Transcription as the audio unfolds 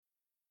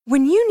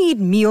When you need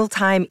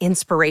mealtime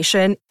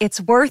inspiration,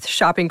 it's worth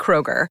shopping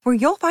Kroger, where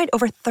you'll find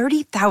over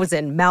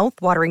 30,000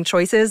 mouth-watering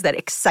choices that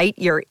excite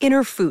your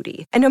inner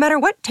foodie. And no matter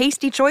what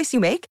tasty choice you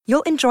make,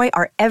 you'll enjoy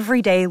our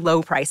everyday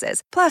low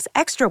prices, plus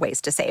extra ways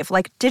to save,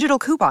 like digital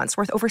coupons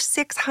worth over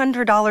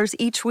 $600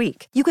 each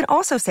week. You can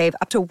also save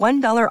up to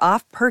 $1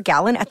 off per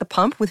gallon at the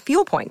pump with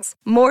fuel points.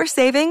 More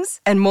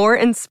savings and more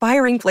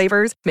inspiring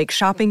flavors make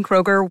shopping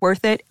Kroger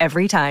worth it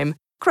every time.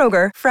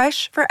 Kroger,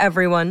 fresh for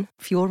everyone.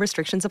 Fuel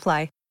restrictions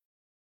apply.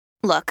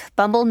 Look,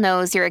 Bumble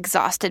knows you're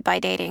exhausted by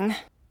dating.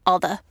 All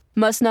the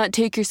must not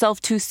take yourself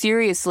too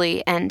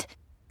seriously and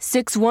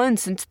 6'1"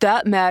 since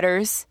that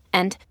matters.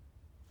 And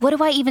what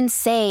do I even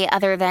say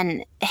other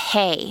than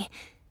hey?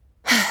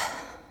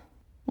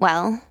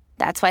 Well,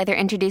 that's why they're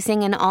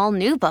introducing an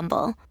all-new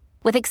Bumble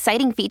with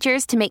exciting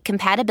features to make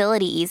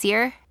compatibility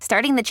easier,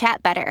 starting the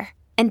chat better,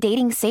 and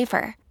dating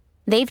safer.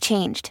 They've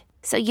changed,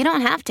 so you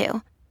don't have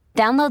to.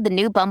 Download the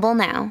new Bumble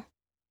now.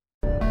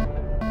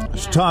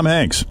 It's Tom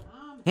Hanks.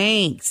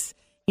 Hanks.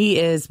 He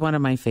is one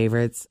of my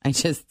favorites.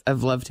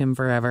 I've loved him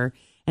forever.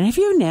 And have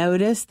you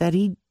noticed that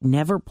he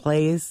never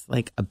plays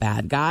like a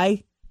bad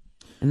guy?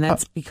 And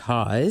that's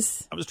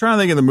because I was trying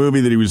to think of the movie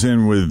that he was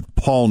in with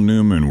Paul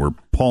Newman, where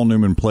Paul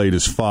Newman played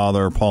his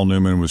father. Paul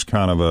Newman was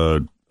kind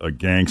of a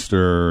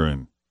gangster,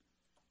 and,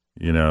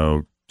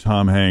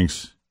 Tom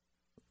Hanks,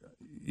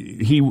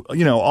 he,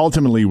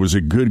 ultimately was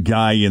a good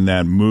guy in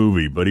that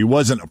movie, but he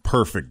wasn't a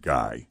perfect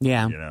guy.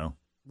 Yeah.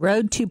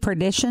 Road to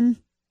Perdition?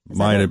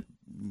 Might have.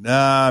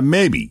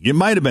 Maybe. It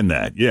might have been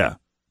that, yeah.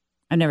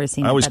 I've never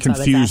seen it. I was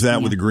confused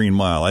that with the Green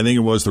Mile. I think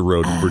it was the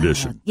Road to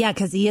Perdition. Yeah,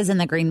 because he is in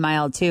the Green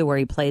Mile, too, where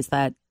he plays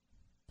that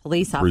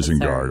police officer. Prison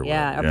guard.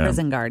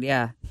 Prison guard,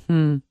 yeah.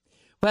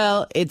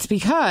 Well, it's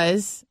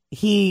because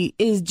he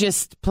is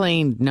just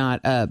plain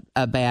not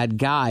a bad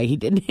guy. He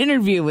did an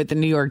interview with the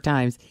New York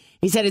Times.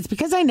 He said, it's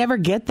because I never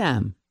get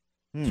them.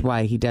 That's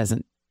why he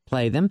doesn't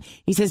play them.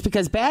 He says,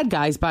 because bad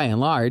guys, by and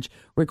large,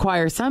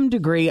 require some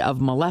degree of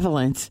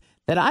malevolence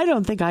that I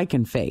don't think I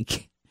can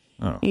fake.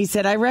 Oh. He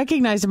said, I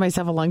recognized in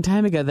myself a long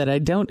time ago that I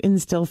don't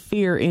instill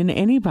fear in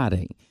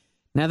anybody.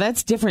 Now,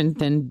 that's different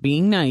than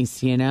being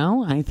nice,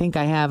 I think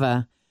I have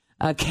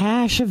a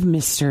cache of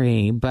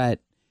mystery, but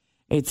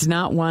it's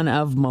not one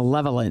of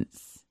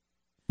malevolence.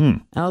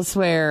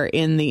 Elsewhere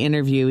in the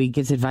interview, he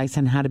gives advice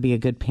on how to be a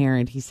good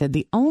parent. He said,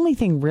 the only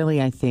thing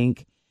really I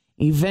think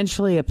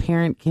eventually a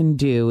parent can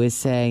do is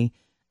say,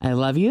 I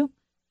love you.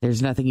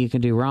 There's nothing you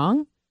can do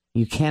wrong.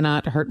 You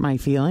cannot hurt my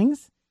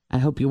feelings. I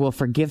hope you will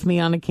forgive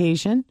me on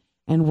occasion.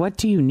 And what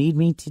do you need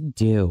me to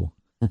do?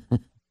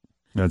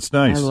 That's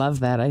nice. I love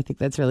that. I think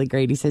that's really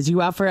great. He says,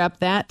 you offer up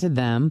that to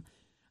them.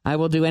 I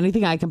will do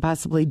anything I can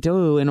possibly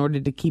do in order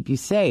to keep you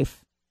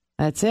safe.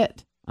 That's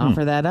it.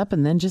 Offer that up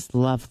and then just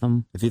love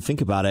them. If you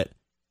think about it,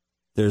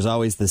 there's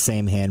always the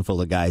same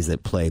handful of guys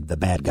that played the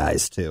bad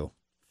guys, too.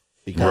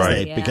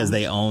 Because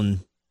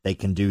they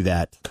can do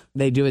that.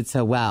 They do it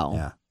so well.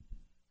 Yeah.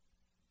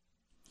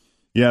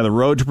 Yeah, the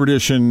Road to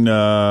Perdition,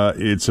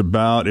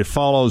 it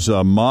follows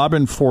a mob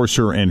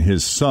enforcer and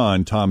his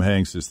son, Tom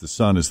Hanks is the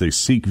son, as they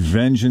seek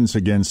vengeance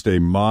against a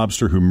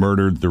mobster who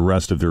murdered the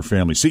rest of their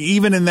family. See,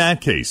 even in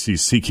that case,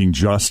 he's seeking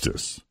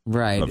justice.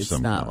 Right, it's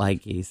not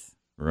like he's...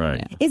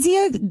 Right. Yeah. Is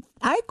he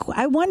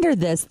I wonder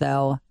this,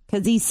 though,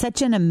 because he's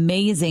such an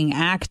amazing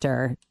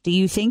actor. Do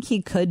you think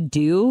he could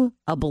do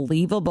a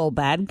believable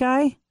bad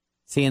guy?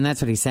 See, and that's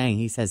what he's saying.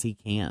 He says he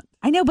can't.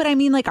 I know, but I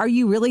mean, are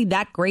you really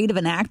that great of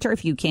an actor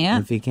if you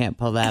can't? If you can't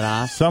pull that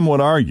off? Some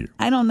would argue.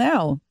 I don't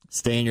know.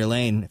 Stay in your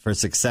lane for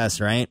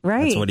success, right?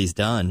 Right. That's what he's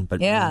done.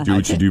 But yeah. Do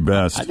what you do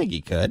best. I think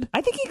he could.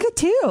 I think he could,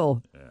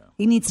 too. Yeah.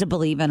 He needs to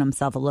believe in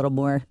himself a little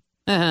more.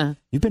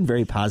 You've been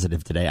very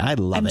positive today. I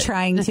love I'm it.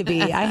 trying to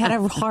be. I had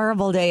a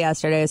horrible day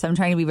yesterday, so I'm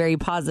trying to be very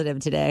positive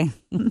today.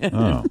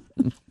 Oh.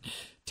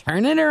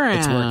 Turn it around.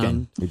 It's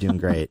working. You're doing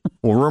great.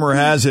 Well, rumor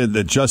has it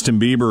that Justin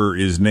Bieber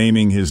is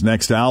naming his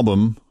next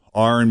album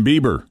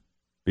R&Bieber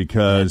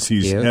because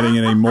he's heading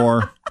in a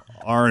more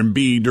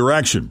R&B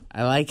direction.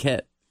 I like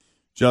it.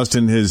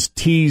 Justin has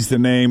teased the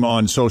name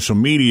on social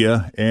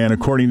media, and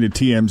according to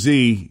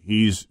TMZ,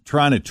 he's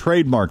trying to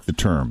trademark the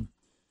term.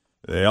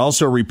 They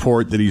also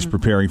report that he's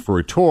preparing for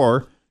a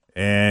tour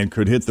and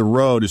could hit the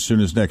road as soon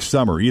as next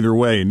summer. Either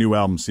way, a new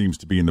album seems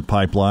to be in the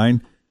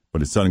pipeline,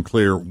 but it's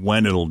unclear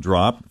when it'll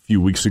drop. A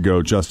few weeks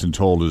ago, Justin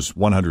told his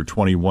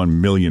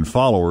 121 million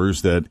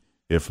followers that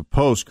if a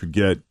post could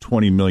get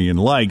 20 million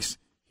likes,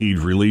 he'd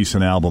release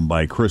an album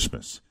by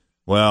Christmas.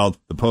 Well,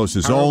 the post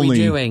is it's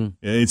only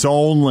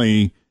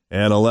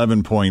at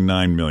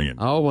 11.9 million.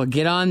 Oh, well,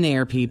 get on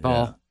there, people.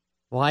 Yeah.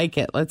 Like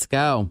it. Let's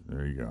go.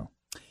 There you go.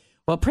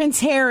 Well, Prince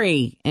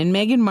Harry and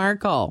Meghan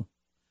Markle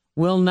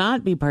will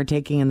not be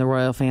partaking in the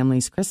royal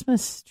family's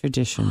Christmas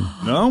tradition.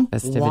 No?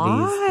 Festivities.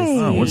 Why?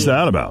 Oh, what's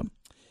that about?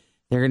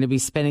 They're going to be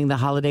spending the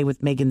holiday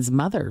with Meghan's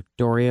mother,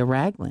 Doria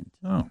Ragland.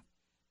 Oh.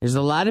 There's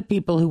a lot of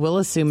people who will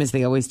assume, as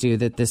they always do,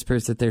 that this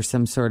proves that there's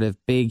some sort of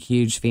big,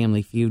 huge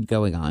family feud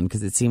going on,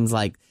 because it seems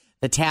like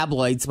the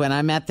tabloids when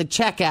I'm at the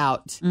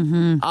checkout.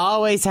 Mm-hmm.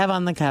 Always have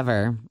on the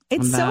cover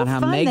It's about so how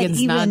fun Meghan's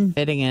that not even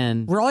fitting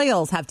in.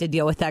 royals have to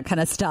deal with that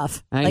kind of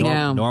stuff. I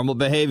know. Normal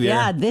behavior.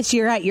 Yeah, this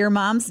year at your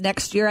mom's,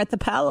 next year at the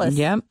palace.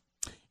 Yep.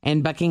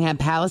 And Buckingham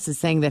Palace is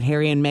saying that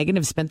Harry and Meghan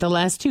have spent the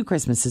last 2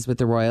 Christmases with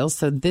the royals,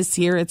 so this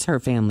year it's her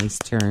family's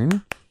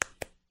turn.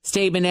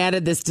 Statement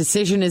added, this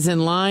decision is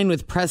in line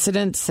with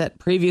precedent set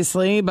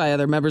previously by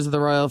other members of the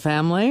royal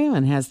family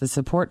and has the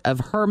support of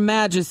Her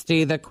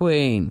Majesty the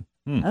Queen.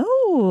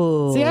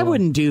 Oh. See, I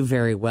wouldn't do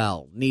very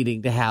well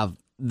needing to have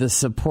the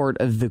support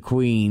of the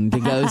Queen to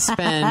go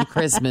spend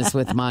Christmas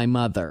with my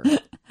mother.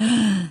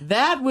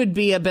 That would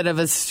be a bit of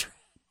a stretch.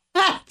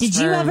 Did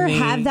you for ever me.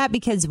 have that?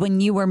 Because when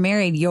you were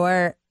married,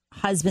 your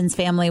husband's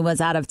family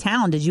was out of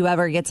town. Did you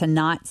ever get to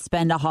not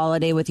spend a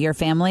holiday with your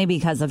family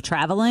because of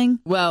traveling?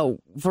 Well,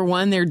 for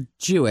one, they're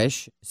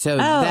Jewish, so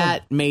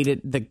that made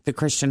it the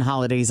Christian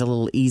holidays a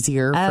little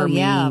easier for me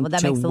Well, that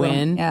to makes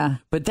win. yeah.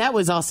 But that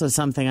was also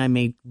something I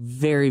made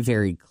very,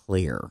 very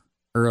clear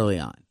early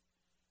on.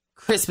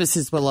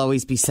 Christmases will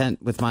always be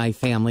spent with my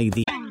family.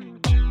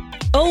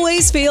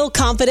 Always feel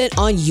confident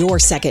on your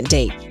second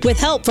date. With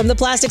help from the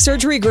Plastic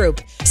Surgery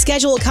Group.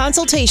 Schedule a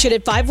consultation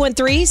at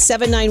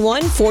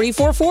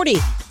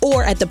 513-791-4440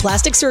 or at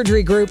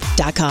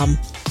theplasticsurgerygroup.com.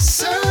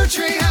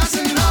 Surgery has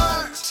an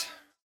art.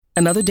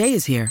 Another day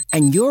is here,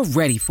 and you're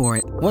ready for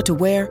it. What to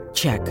wear?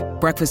 Check.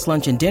 Breakfast,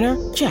 lunch, and dinner?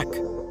 Check.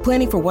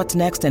 Planning for what's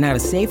next and how to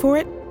save for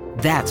it?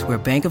 That's where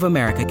Bank of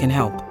America can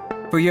help.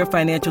 For your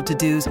financial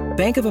to-dos,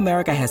 Bank of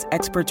America has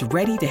experts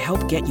ready to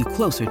help get you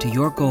closer to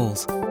your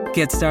goals.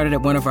 Get started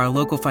at one of our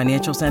local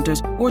financial centers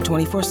or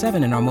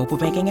 24/7 in our mobile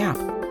banking app.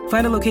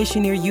 Find a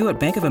location near you at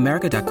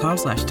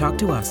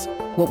bankofamerica.com/talktous.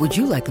 What would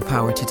you like the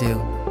power to do?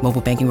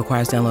 Mobile banking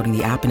requires downloading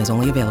the app and is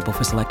only available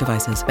for select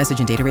devices. Message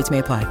and data rates may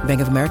apply.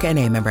 Bank of America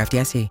N.A., member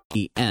FDIC.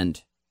 The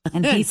end.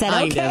 And he said,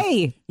 Kind of.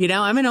 okay. You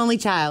know, I'm an only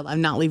child.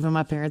 I'm not leaving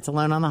my parents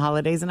alone on the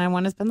holidays, and I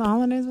want to spend the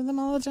holidays with them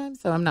all the time,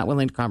 so I'm not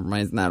willing to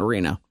compromise in that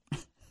arena.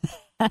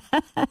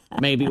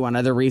 Maybe one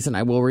other reason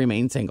I will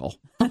remain single.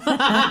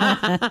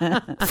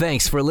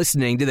 Thanks for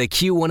listening to the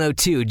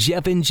Q102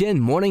 Jeff and Jen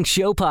Morning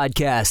Show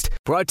podcast,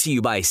 brought to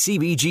you by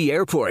CBG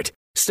Airport.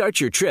 Start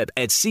your trip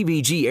at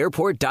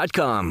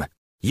CBGAirport.com.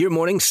 Your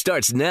morning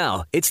starts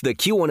now. It's the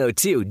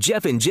Q102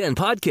 Jeff and Jen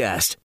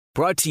podcast,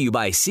 brought to you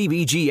by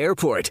CBG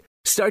Airport.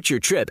 Start your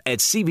trip at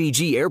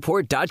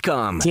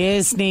CBGAirport.com.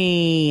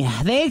 Disney.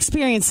 They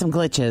experienced some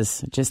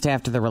glitches just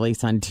after the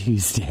release on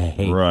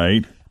Tuesday.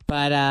 Right.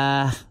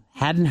 But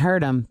hadn't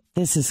heard them.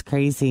 This is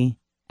crazy.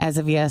 As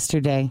of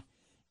yesterday,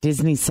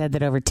 Disney said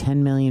that over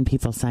 10 million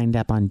people signed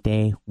up on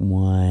day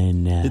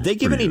one. Did they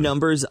give any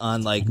numbers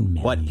on like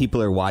what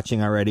people are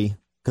watching already?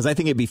 Because I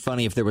think it'd be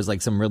funny if there was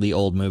like some really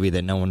old movie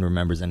that no one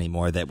remembers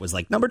anymore that was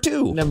like number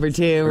 2. Number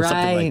 2, or right.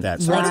 something like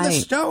that. Sword in the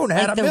Stone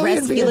had Like a the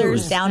million Rescuers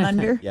views. Down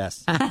Under?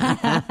 Yes.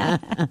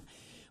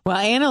 Well,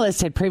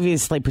 analysts had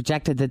previously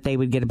projected that they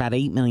would get about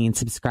 8 million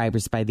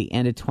subscribers by the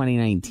end of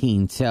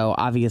 2019. So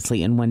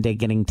obviously in one day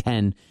getting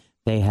 10,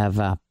 they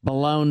have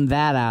blown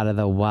that out of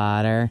the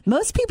water.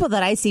 Most people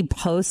that I see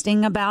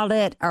posting about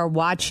it are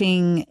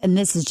watching, and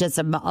this is just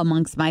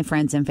amongst my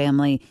friends and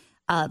family,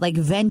 like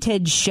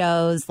vintage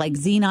shows like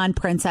Xenon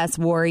Princess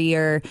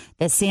Warrior,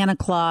 the Santa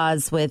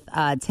Claus with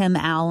Tim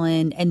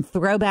Allen, and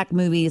throwback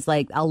movies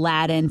like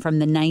Aladdin from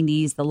the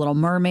 90s, The Little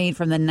Mermaid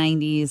from the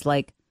 90s,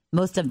 like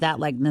most of that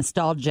like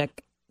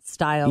nostalgic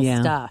style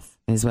stuff.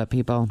 Is what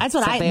people. That's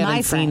what stuff they my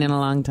haven't seen in a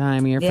long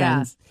time. Your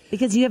friends.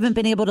 Because you haven't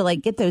been able to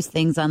like get those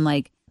things on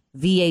like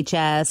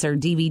VHS or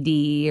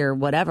DVD or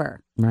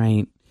whatever.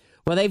 Right.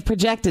 Well, they've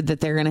projected that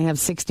they're going to have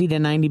 60 to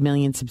 90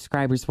 million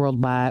subscribers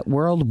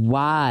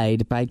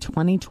worldwide by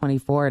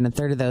 2024, and a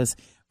third of those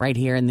right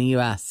here in the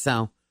U.S.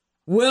 So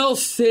we'll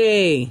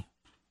see.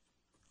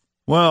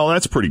 Well,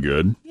 that's pretty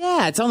good.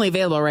 Yeah, it's only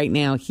available right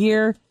now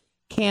here,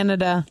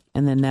 Canada,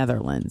 and the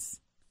Netherlands.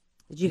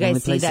 Did you The only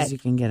guys see places that you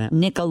can get it.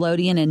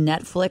 Nickelodeon and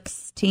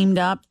Netflix teamed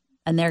up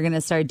and they're going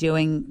to start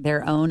doing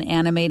their own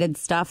animated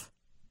stuff?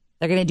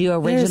 They're going to do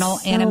original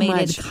so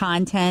animated much-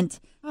 content.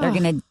 They're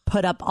going to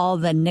put up all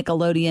the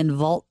Nickelodeon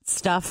Vault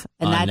stuff.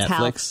 And On that's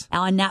Netflix?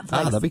 how on Netflix.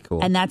 Oh, that'd be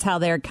cool. And that's how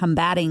they're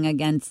combating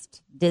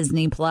against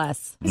Disney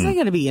Plus. Isn't it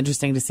going to be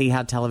interesting to see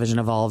how television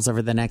evolves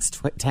over the next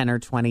 10 or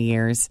 20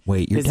 years?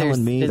 Wait, you're 'Cause there's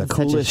telling me been the such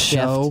a coolest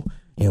shift. show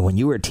when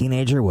you were a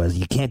teenager was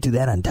you can't do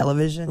that on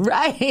television?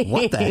 Right.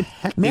 What the heck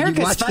did you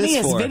America's watch this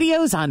Funniest for?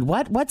 Videos on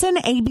what? What's an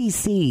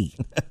ABC?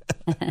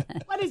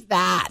 What is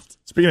that?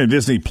 Speaking of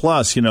Disney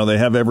Plus, you know, they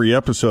have every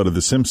episode of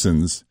The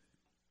Simpsons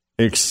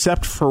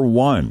except for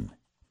one,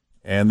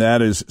 and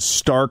that is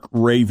Stark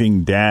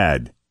Raving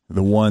Dad,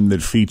 the one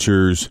that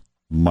features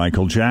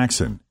Michael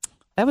Jackson.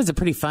 That was a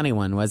pretty funny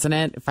one, wasn't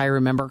it? If I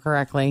remember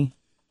correctly.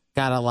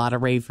 Got a lot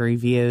of rave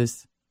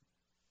reviews.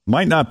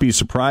 Might not be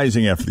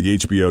surprising after the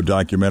HBO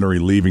documentary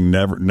Leaving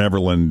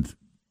Neverland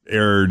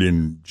aired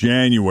in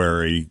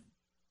January.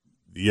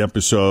 The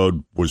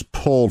episode was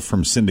pulled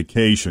from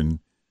syndication.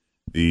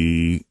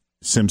 The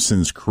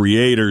Simpsons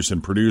creators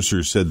and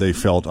producers said they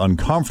felt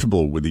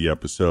uncomfortable with the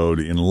episode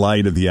in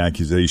light of the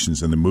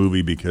accusations in the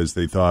movie because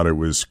they thought it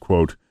was,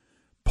 quote,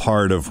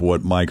 part of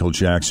what Michael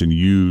Jackson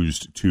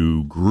used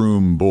to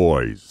groom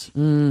boys.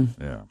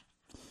 Yeah.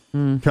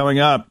 Coming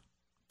up,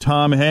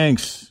 Tom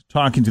Hanks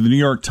talking to the New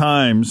York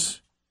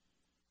Times.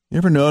 You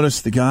ever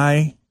notice the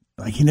guy,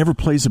 like, he never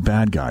plays a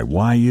bad guy?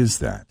 Why is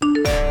that?